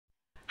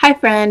Hi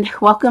friend,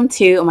 welcome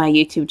to my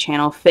YouTube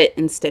channel, Fit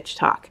and Stitch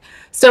Talk.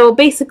 So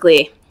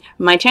basically,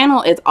 my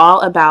channel is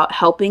all about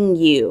helping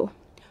you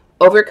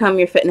overcome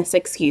your fitness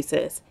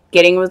excuses,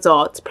 getting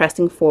results,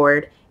 pressing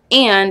forward,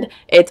 and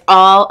it's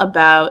all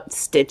about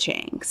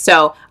stitching.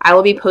 So I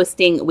will be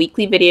posting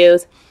weekly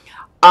videos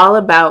all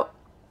about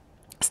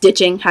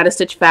stitching, how to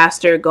stitch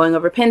faster, going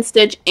over pin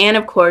stitch, and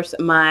of course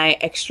my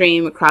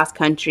extreme cross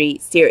country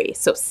series.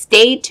 So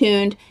stay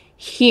tuned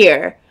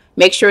here.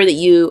 Make sure that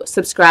you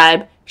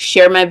subscribe,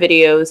 share my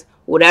videos,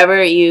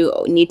 whatever you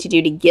need to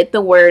do to get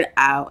the word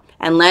out,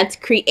 and let's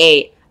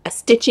create a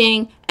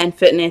stitching and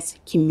fitness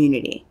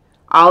community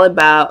all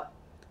about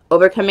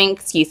overcoming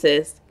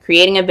excuses,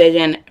 creating a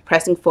vision,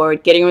 pressing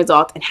forward, getting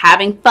results, and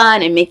having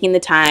fun and making the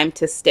time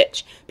to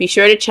stitch. Be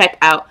sure to check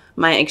out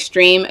my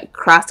extreme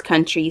cross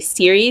country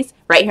series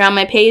right here on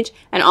my page,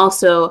 and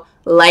also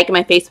like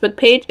my Facebook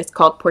page. It's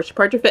called Portia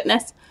Parcher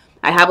Fitness.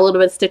 I have a little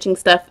bit of stitching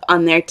stuff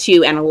on there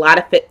too, and a lot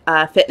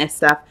of fitness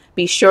stuff.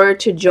 Be sure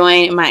to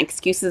join my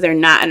Excuses Are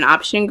Not an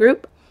Option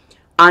group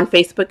on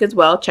Facebook as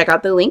well. Check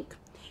out the link.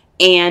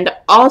 And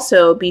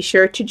also be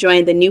sure to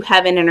join the New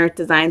Heaven and Earth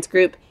Designs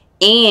group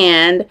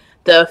and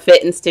the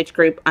Fit and Stitch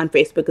group on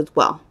Facebook as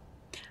well.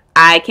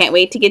 I can't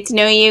wait to get to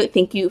know you.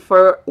 Thank you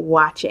for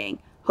watching.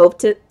 Hope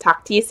to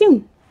talk to you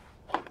soon.